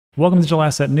Welcome to Digital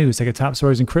Asset News. Take a top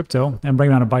stories in crypto and break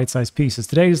down a bite-sized pieces.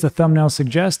 Today, as the thumbnail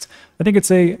suggests, I think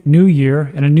it's a new year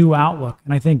and a new outlook.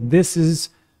 And I think this is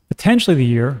potentially the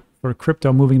year for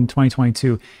crypto moving into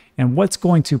 2022. And what's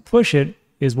going to push it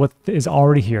is what is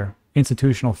already here.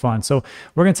 Institutional funds. So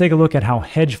we're going to take a look at how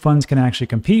hedge funds can actually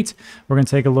compete. We're going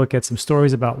to take a look at some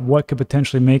stories about what could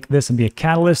potentially make this and be a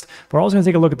catalyst. We're also going to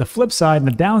take a look at the flip side and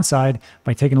the downside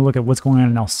by taking a look at what's going on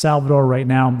in El Salvador right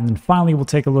now. And then finally, we'll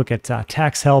take a look at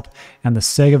tax help and the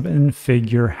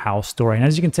seven-figure house story. And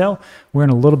as you can tell, we're in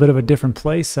a little bit of a different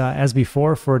place as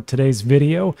before for today's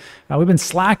video. We've been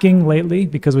slacking lately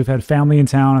because we've had family in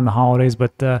town and the holidays,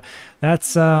 but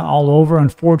that's all over,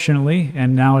 unfortunately,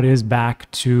 and now it is back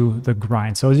to the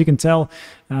grind. So as you can tell,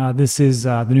 this is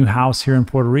the new house here in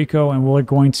Puerto Rico, and we're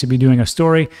going to be doing a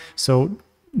story. So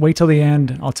wait till the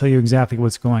end. I'll tell you exactly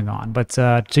what's going on. But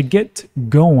to get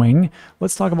going,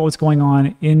 let's talk about what's going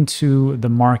on into the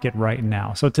market right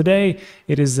now. So today,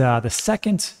 it is the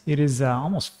 2nd. It is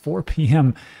almost 4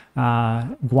 p.m.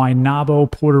 Guaynabo,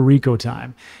 Puerto Rico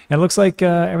time. And it looks like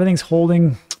everything's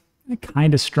holding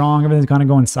kind of strong. Everything's kind of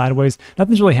going sideways.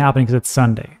 Nothing's really happening because it's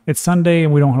Sunday. It's Sunday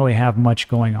and we don't really have much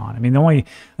going on. I mean, I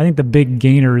think the big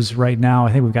gainers right now,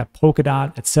 I think we've got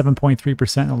Polkadot at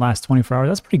 7.3% in the last 24 hours.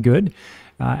 That's pretty good.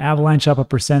 Avalanche up a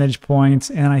percentage point.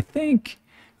 And I think,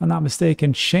 if I'm not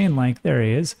mistaken, Chainlink, there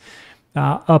he is,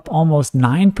 up almost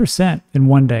 9% in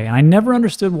one day. And I never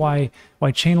understood why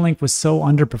Chainlink was so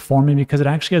underperforming, because it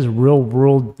actually has real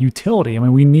world utility. I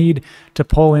mean, we need to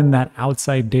pull in that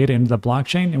outside data into the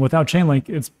blockchain, and without Chainlink,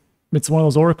 it's one of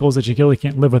those oracles that you really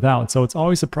can't live without. So it's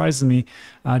always surprises me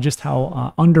just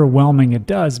how underwhelming it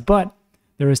does. But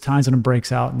there is times when it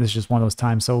breaks out, and this is just one of those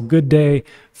times. So good day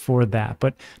for that.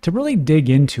 But to really dig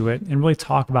into it and really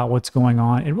talk about what's going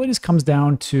on, it really just comes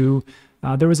down to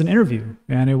there was an interview,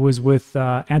 and it was with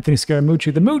Anthony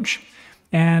Scaramucci, the Mooch,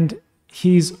 and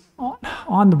he's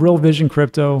on the Real Vision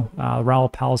Crypto, Raoul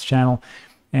Pal's channel,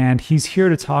 and he's here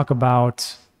to talk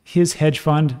about his hedge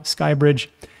fund, Skybridge,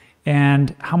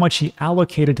 and how much he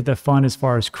allocated to the fund as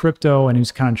far as crypto, and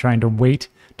he's kind of trying to weight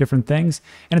different things.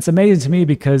 And it's amazing to me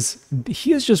because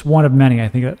he is just one of many, I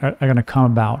think, that are going to come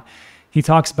about. He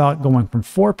talks about going from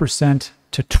 4%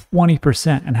 to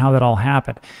 20% and how that all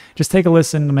happened. Just take a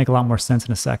listen. It'll make a lot more sense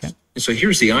in a second. So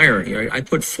here's the irony. I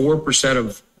put 4%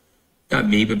 of, not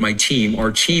me, but my team,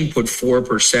 our team put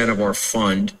 4% of our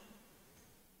fund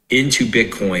into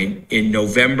Bitcoin in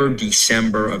November,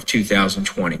 December of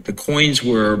 2020. The coins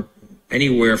were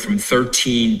anywhere from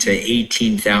 13 to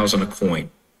 18,000 a coin.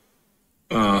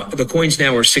 The coins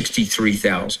now are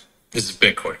 63,000. This is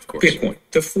Bitcoin, of course. Bitcoin.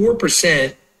 The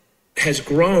 4% has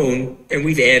grown, and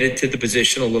we've added to the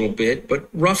position a little bit, but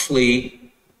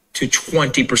roughly to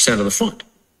 20% of the fund.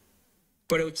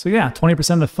 So yeah,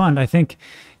 20% of the fund. I think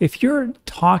if you're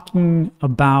talking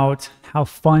about how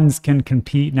funds can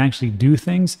compete and actually do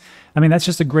things, I mean, that's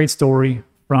just a great story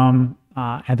from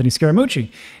Anthony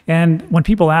Scaramucci. And when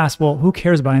people ask, well, who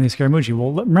cares about Anthony Scaramucci?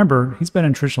 Well, remember, he's been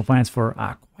in traditional finance for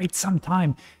quite some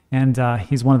time, and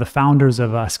he's one of the founders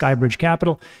of Skybridge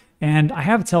Capital. And I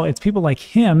have to tell, it's people like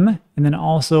him, and then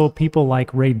also people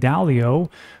like Ray Dalio,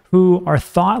 who are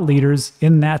thought leaders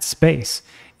in that space.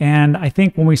 And I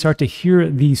think when we start to hear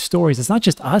these stories, it's not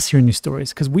just us hearing these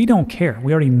stories, because we don't care.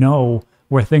 We already know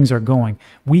where things are going.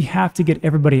 We have to get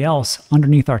everybody else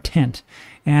underneath our tent.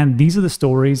 And these are the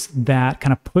stories that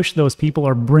kind of push those people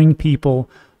or bring people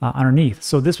underneath.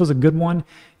 So this was a good one.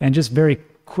 And just very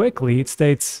quickly, it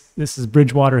states, this is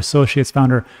Bridgewater Associates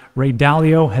founder Ray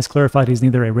Dalio has clarified he's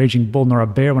neither a raging bull nor a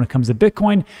bear when it comes to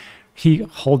Bitcoin. He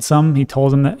holds some. He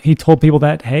told people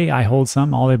that, hey, I hold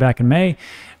some all the way back in May.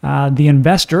 The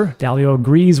investor, Dalio,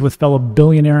 agrees with fellow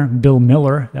billionaire Bill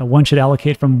Miller that one should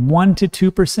allocate from 1 to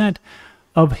 2%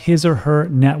 of his or her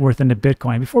net worth into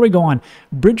Bitcoin. Before we go on,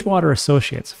 Bridgewater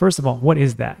Associates, first of all, what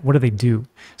is that? What do they do?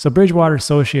 So Bridgewater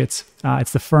Associates,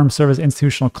 it's the firm serves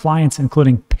institutional clients,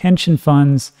 including pension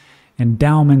funds,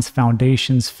 endowments,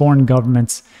 foundations, foreign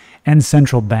governments, and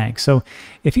central banks. So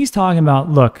if he's talking about,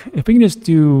 look, if we can just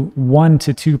do 1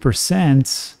 to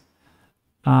 2%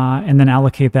 and then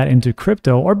allocate that into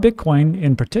crypto or Bitcoin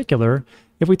in particular,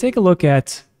 if we take a look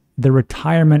at the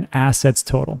retirement assets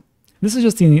total, this is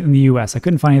just in the US. I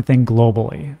couldn't find anything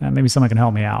globally. Maybe someone can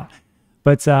help me out.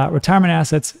 But retirement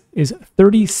assets is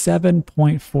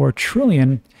 37.4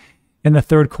 trillion in the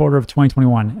third quarter of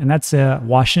 2021. And that's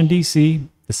Washington, D.C.,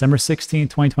 December 16,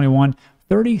 2021,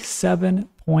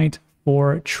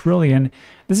 37.4 trillion.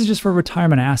 This is just for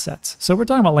retirement assets. So we're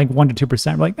talking about like 1 to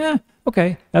 2%. We're like,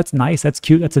 okay, that's nice. That's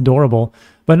cute. That's adorable.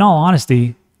 But in all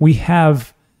honesty, we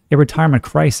have a retirement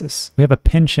crisis. We have a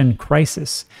pension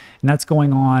crisis, and that's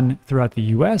going on throughout the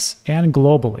US and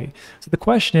globally. So the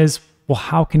question is, well,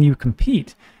 how can you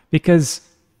compete? Because,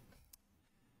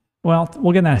 well,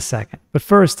 we'll get into that in a second. But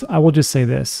first, I will just say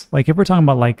this. Like, if we're talking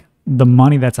about like the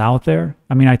money that's out there,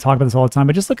 I mean, I talk about this all the time,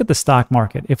 but just look at the stock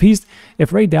market. If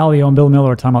Ray Dalio and Bill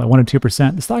Miller are talking about like 1 or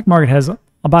 2%, the stock market has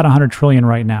about 100 trillion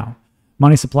right now.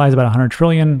 Money supply is about 100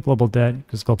 trillion, global debt,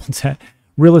 because global debt.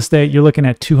 Real estate, you're looking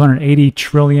at 280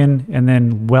 trillion, and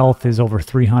then wealth is over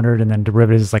 300, and then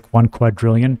derivatives is like 1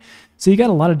 quadrillion. So you got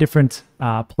a lot of different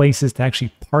places to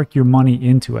actually park your money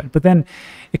into it. But then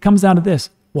it comes down to this.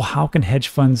 Well, how can hedge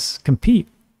funds compete?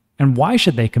 And why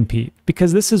should they compete?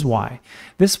 Because this is why.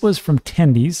 This was from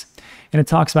Tendies, and it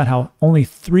talks about how only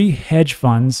 3 hedge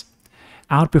funds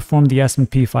outperformed the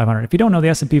S&P 500. If you don't know, the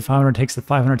S&P 500 takes the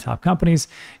 500 top companies,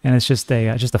 and it's just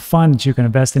a fund that you can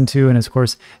invest into. And of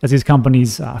course, as these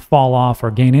companies fall off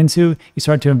or gain into, you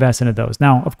start to invest into those.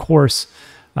 Now, of course,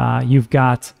 you've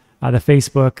got the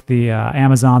Facebook, the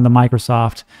Amazon, the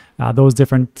Microsoft, those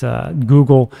different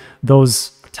Google,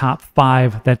 those top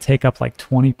 5 that take up like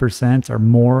 20% or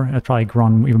more. It's probably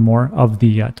grown even more of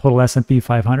the total S&P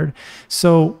 500.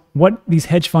 So what these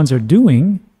hedge funds are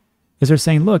doing is they're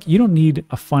saying, look, you don't need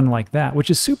a fund like that,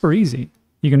 which is super easy.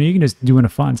 You can just do in a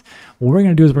funds. What we're going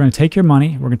to do is we're going to take your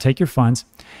money, we're going to take your funds,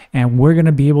 and we're going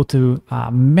to be able to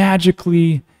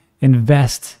magically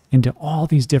invest into all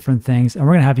these different things, and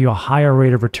we're going to have you a higher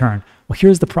rate of return. Well,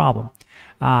 here's the problem.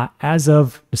 As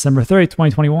of December 30th,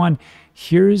 2021,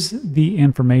 here's the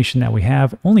information that we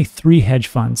have. Only 3 hedge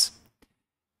funds,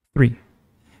 3,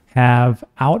 have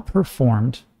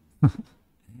outperformed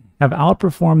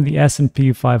the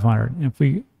S&P 500. And if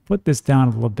we put this down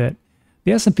a little bit,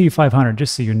 the S&P 500,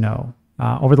 just so you know,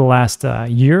 over the last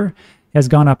year has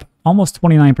gone up almost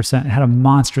 29%. It had a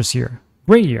monstrous year.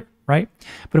 Great year, right?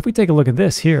 But if we take a look at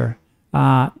this here,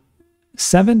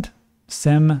 Senvest,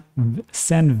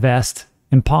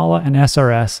 Impala, and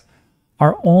SRS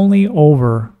are only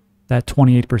over that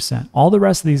 28%. All the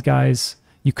rest of these guys,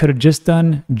 you could have just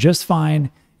done just fine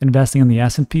investing in the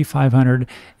S&P 500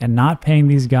 and not paying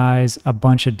these guys a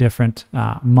bunch of different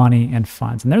money and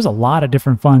funds. And there's a lot of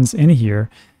different funds in here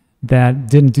that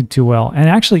didn't do too well. And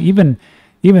actually, even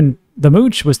the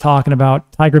Mooch was talking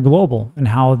about Tiger Global and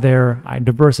how they're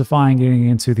diversifying, getting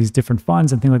into these different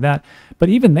funds and things like that. But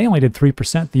even they only did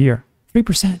 3% the year.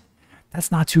 3%.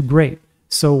 That's not too great.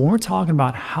 So when we're talking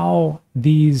about how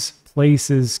these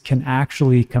places can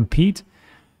actually compete,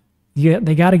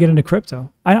 they got to get into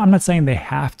crypto. I'm not saying they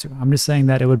have to. I'm just saying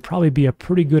that it would probably be a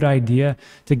pretty good idea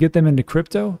to get them into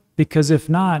crypto, because if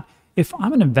not, if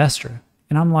I'm an investor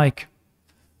and I'm like,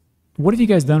 what have you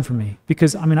guys done for me?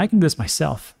 Because I mean, I can do this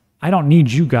myself. I don't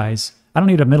need you guys. I don't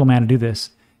need a middleman to do this.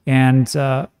 And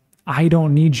I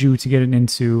don't need you to get it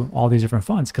into all these different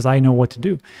funds, because I know what to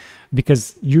do.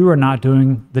 Because you are not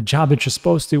doing the job that you're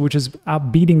supposed to, which is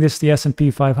outbeating the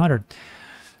S&P 500.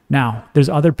 Now, there's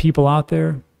other people out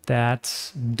there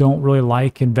that don't really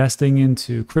like investing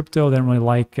into crypto. They don't really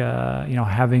like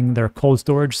having their cold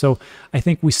storage. So I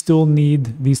think we still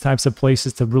need these types of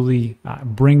places to really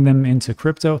bring them into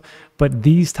crypto. But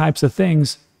these types of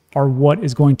things are what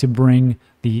is going to bring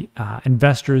the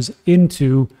investors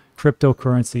into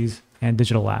cryptocurrencies and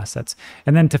digital assets.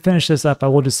 And then to finish this up, I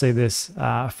will just say this.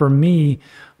 For me,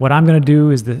 what I'm going to do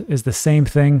is the same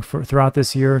thing throughout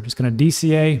this year. Just going to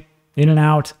DCA, in and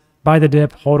out, buy the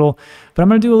dip, hodl. But I'm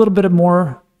going to do a little bit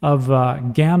more of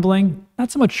gambling,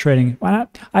 not so much trading.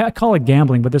 I call it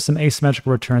gambling, but there's some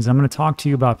asymmetrical returns. I'm going to talk to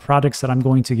you about projects that I'm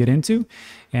going to get into,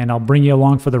 and I'll bring you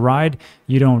along for the ride.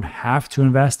 You don't have to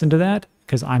invest into that,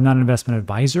 because I'm not an investment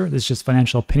advisor. This is just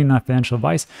financial opinion, not financial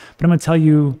advice. But I'm going to tell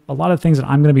you a lot of things that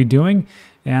I'm going to be doing,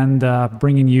 and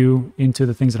bringing you into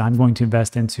the things that I'm going to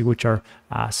invest into, which are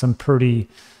some pretty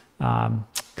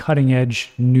cutting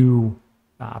edge new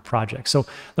projects. So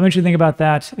let me let you think about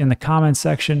that in the comments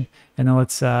section, and then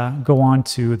let's go on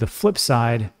to the flip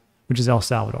side, which is El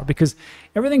Salvador, because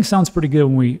everything sounds pretty good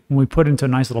when we put it into a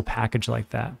nice little package like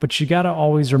that. But you got to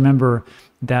always remember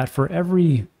that for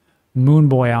every moon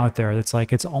boy out there that's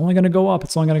like, it's only going to go up,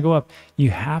 it's only going to go up, you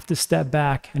have to step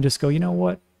back and just go, you know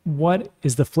what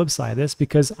is the flip side of this?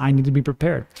 Because I need to be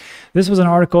prepared. This was an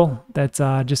article that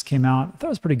just came out. I thought it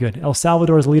was pretty good. El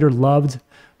Salvador's leader loved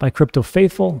by crypto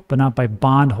faithful, but not by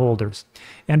bond holders.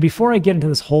 And before I get into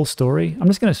this whole story, I'm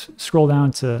just going to scroll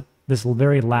down to this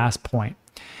very last point.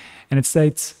 And it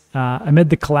states, amid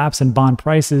the collapse in bond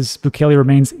prices, Bukele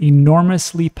remains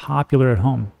enormously popular at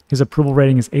home. His approval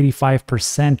rating is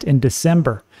 85% in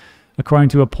December, according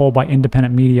to a poll by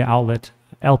independent media outlet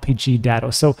LPG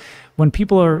data. So when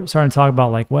people are starting to talk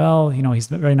about like, well, you know,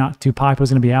 he's really not too popular, he's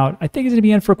going to be out, I think he's going to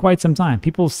be in for quite some time.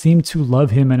 People seem to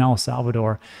love him in El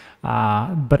Salvador,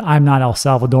 but I'm not El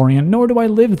Salvadorian, nor do I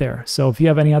live there. So if you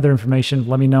have any other information,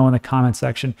 let me know in the comment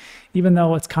section, even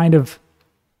though it's kind of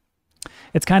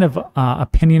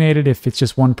opinionated if it's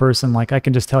just one person. Like I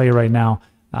can just tell you right now,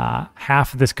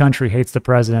 half of this country hates the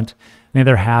president, and the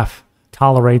other half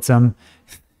tolerates him,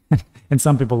 and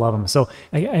some people love him. So,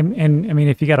 I mean,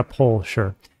 if you got a poll,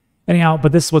 sure. Anyhow,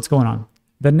 but this is what's going on.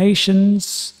 The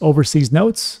nation's overseas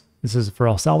notes, this is for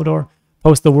El Salvador,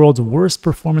 post the world's worst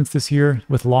performance this year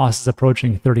with losses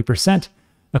approaching 30%,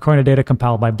 according to data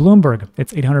compiled by Bloomberg.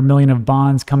 It's 800 million of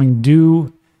bonds coming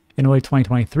due in early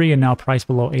 2023 and now priced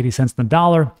below 80 cents on the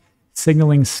dollar,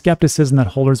 signaling skepticism that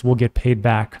holders will get paid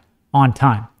back on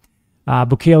time.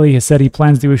 Bukele has said he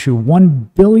plans to issue $1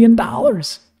 billion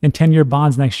in 10-year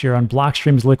bonds next year on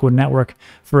Blockstream's liquid network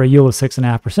for a yield of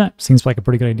 6.5%. Seems like a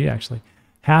pretty good idea, actually.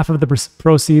 Half of the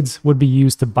proceeds would be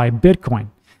used to buy Bitcoin.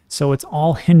 So it's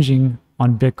all hinging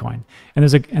on Bitcoin. And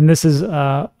this is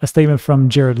a statement from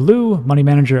Jared Liu, money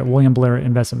manager at William Blair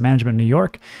Investment Management in New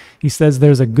York. He says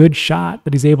there's a good shot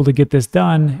that he's able to get this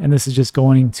done, and this is just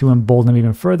going to embolden him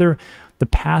even further. The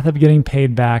path of getting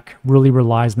paid back really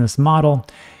relies on this model,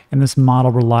 and this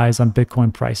model relies on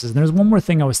Bitcoin prices. And there's one more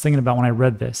thing I was thinking about when I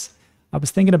read this. I was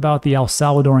thinking about the El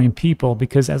Salvadorian people,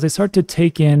 because as they start to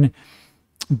take in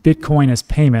Bitcoin as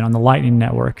payment on the Lightning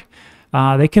Network,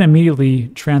 they can immediately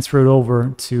transfer it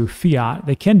over to fiat.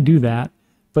 They can do that,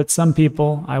 but some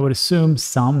people, I would assume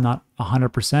some, not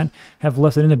 100%, have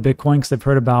left it into Bitcoin because they've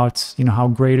heard about, you know, how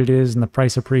great it is and the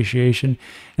price appreciation.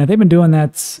 And if they've been doing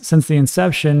that since the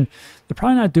inception, they're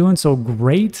probably not doing so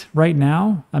great right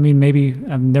now. I mean, maybe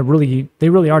they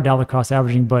really are dollar cost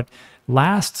averaging, but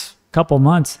last couple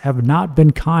months have not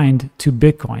been kind to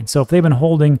Bitcoin. So if they've been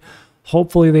holding,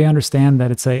 hopefully they understand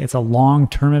that it's a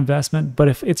long-term investment. But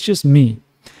if it's just me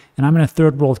and I'm in a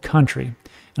third world country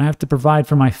and I have to provide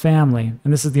for my family,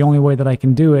 and this is the only way that I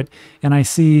can do it, and I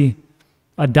see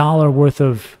 $1 worth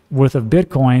of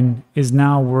Bitcoin is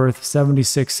now worth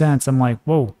 76 cents, I'm like,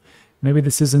 whoa, maybe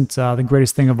this isn't the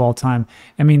greatest thing of all time.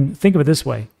 I mean, think of it this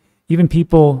way. Even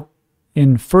people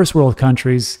in first world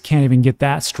countries can't even get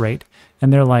that straight.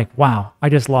 And they're like, wow, I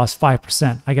just lost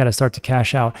 5%. I got to start to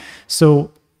cash out.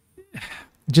 So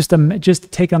just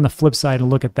take on the flip side and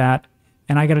look at that.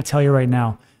 And I got to tell you right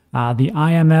now, the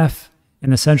IMF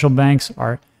and the central banks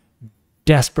are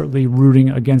desperately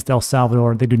rooting against El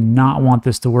Salvador. They do not want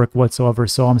this to work whatsoever.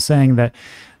 So I'm saying that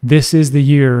this is the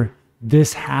year.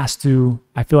 This has to,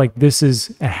 I feel like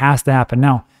it has to happen.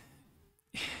 Now,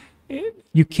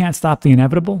 you can't stop the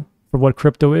inevitable for what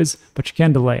crypto is, but you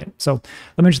can delay it. So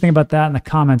let me just think about that in the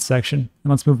comments section. And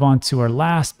let's move on to our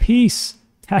last piece,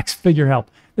 tax figure help.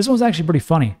 This one was actually pretty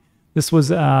funny. This was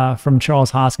from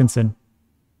Charles Hoskinson.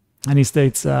 And he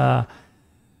states,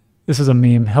 this is a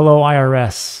meme. Hello,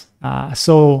 IRS.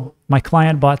 So my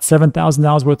client bought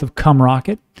 $7,000 worth of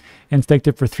CumRocket and staked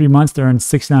it for 3 months to earn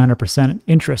 6,900%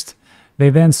 interest. They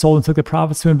then sold and took the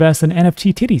profits to invest in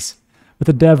NFT titties. But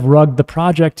the dev rugged the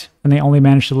project and they only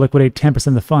managed to liquidate 10%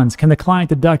 of the funds. Can the client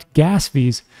deduct gas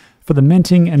fees for the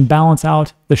minting and balance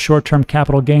out the short-term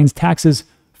capital gains taxes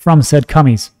from said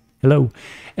cummies? Hello.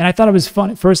 And I thought it was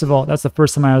funny. First of all, that's the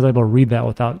first time I was able to read that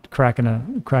without cracking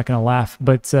a laugh.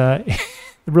 But it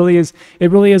really is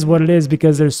what it is,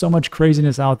 because there's so much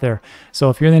craziness out there. So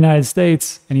if you're in the United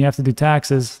States and you have to do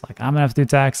taxes, like I'm gonna have to do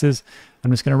taxes, I'm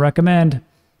just gonna recommend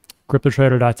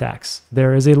CryptoTrader.tax.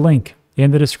 There is a link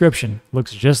in the description.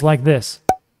 Looks just like this.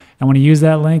 And when you use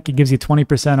that link, it gives you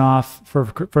 20% off for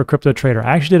a crypto trader.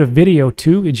 I actually did a video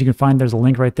too, as you can find, there's a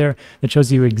link right there that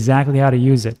shows you exactly how to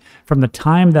use it. From the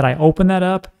time that I opened that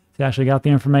up to actually got the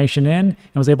information in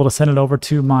and was able to send it over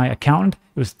to my accountant,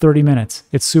 it was 30 minutes.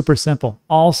 It's super simple.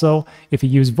 Also, if you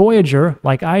use Voyager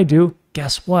like I do,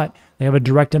 guess what? They have a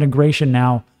direct integration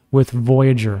now with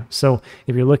Voyager. So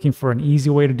if you're looking for an easy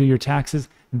way to do your taxes,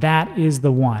 that is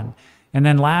the one. And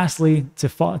then lastly,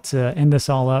 to end this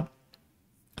all up,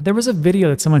 there was a video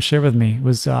that someone shared with me. It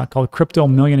was called Crypto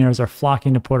Millionaires Are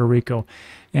Flocking to Puerto Rico.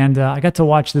 And I got to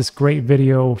watch this great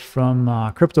video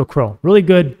from Crypto Crow. Really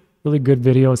good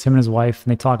video. It's him and his wife,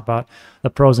 and they talk about the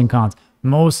pros and cons.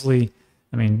 Mostly,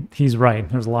 I mean, he's right.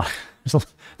 There's a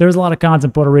lot of cons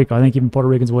in Puerto Rico. I think even Puerto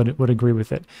Ricans would agree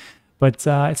with it. But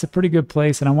it's a pretty good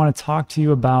place, and I want to talk to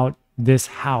you about this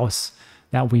house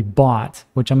that we bought,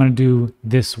 which I'm going to do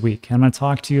this week. And I'm going to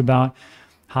talk to you about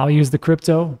how I use the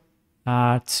crypto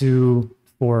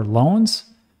for loans,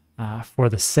 for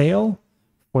the sale,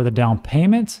 for the down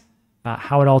payment,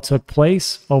 how it all took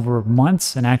place over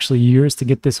months and actually years to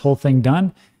get this whole thing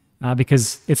done.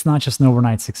 because it's not just an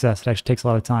overnight success. It actually takes a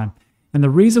lot of time. And the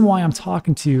reason why I'm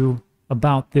talking to you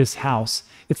about this house,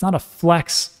 it's not a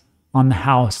flex on the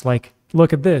house. Like,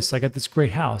 look at this, I got this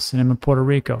great house and I'm in Puerto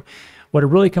Rico. What it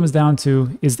really comes down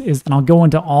to is, and I'll go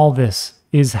into all this,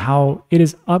 is how it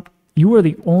is up. You are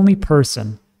the only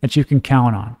person that you can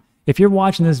count on. If you're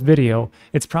watching this video,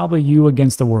 it's probably you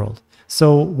against the world.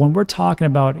 So when we're talking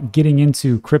about getting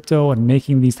into crypto and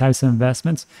making these types of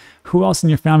investments, who else in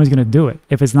your family is going to do it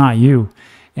if it's not you?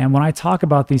 And when I talk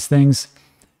about these things,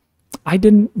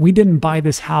 we didn't buy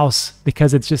this house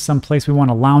because it's just some place we want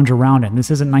to lounge around in.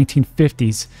 This isn't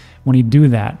 1950s when you do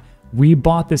that. We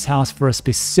bought this house for a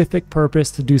specific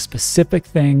purpose, to do specific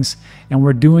things, and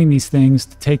we're doing these things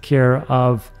to take care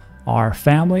of our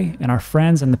family and our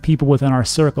friends and the people within our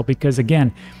circle, because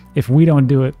again, if we don't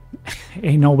do it,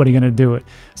 ain't nobody gonna do it.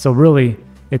 So really,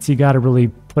 you gotta really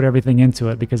put everything into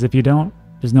it, because if you don't,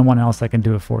 there's no one else that can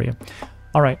do it for you.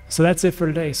 All right, so that's it for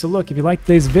today. So look, if you liked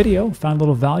today's video, found a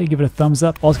little value, give it a thumbs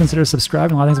up. Also consider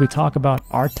subscribing. A lot of things we talk about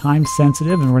are time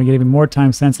sensitive, and we're gonna get even more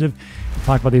time sensitive to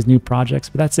talk about these new projects.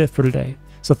 But that's it for today.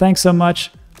 So thanks so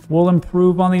much. We'll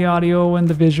improve on the audio and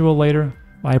the visual later.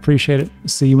 I appreciate it.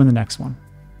 See you in the next one.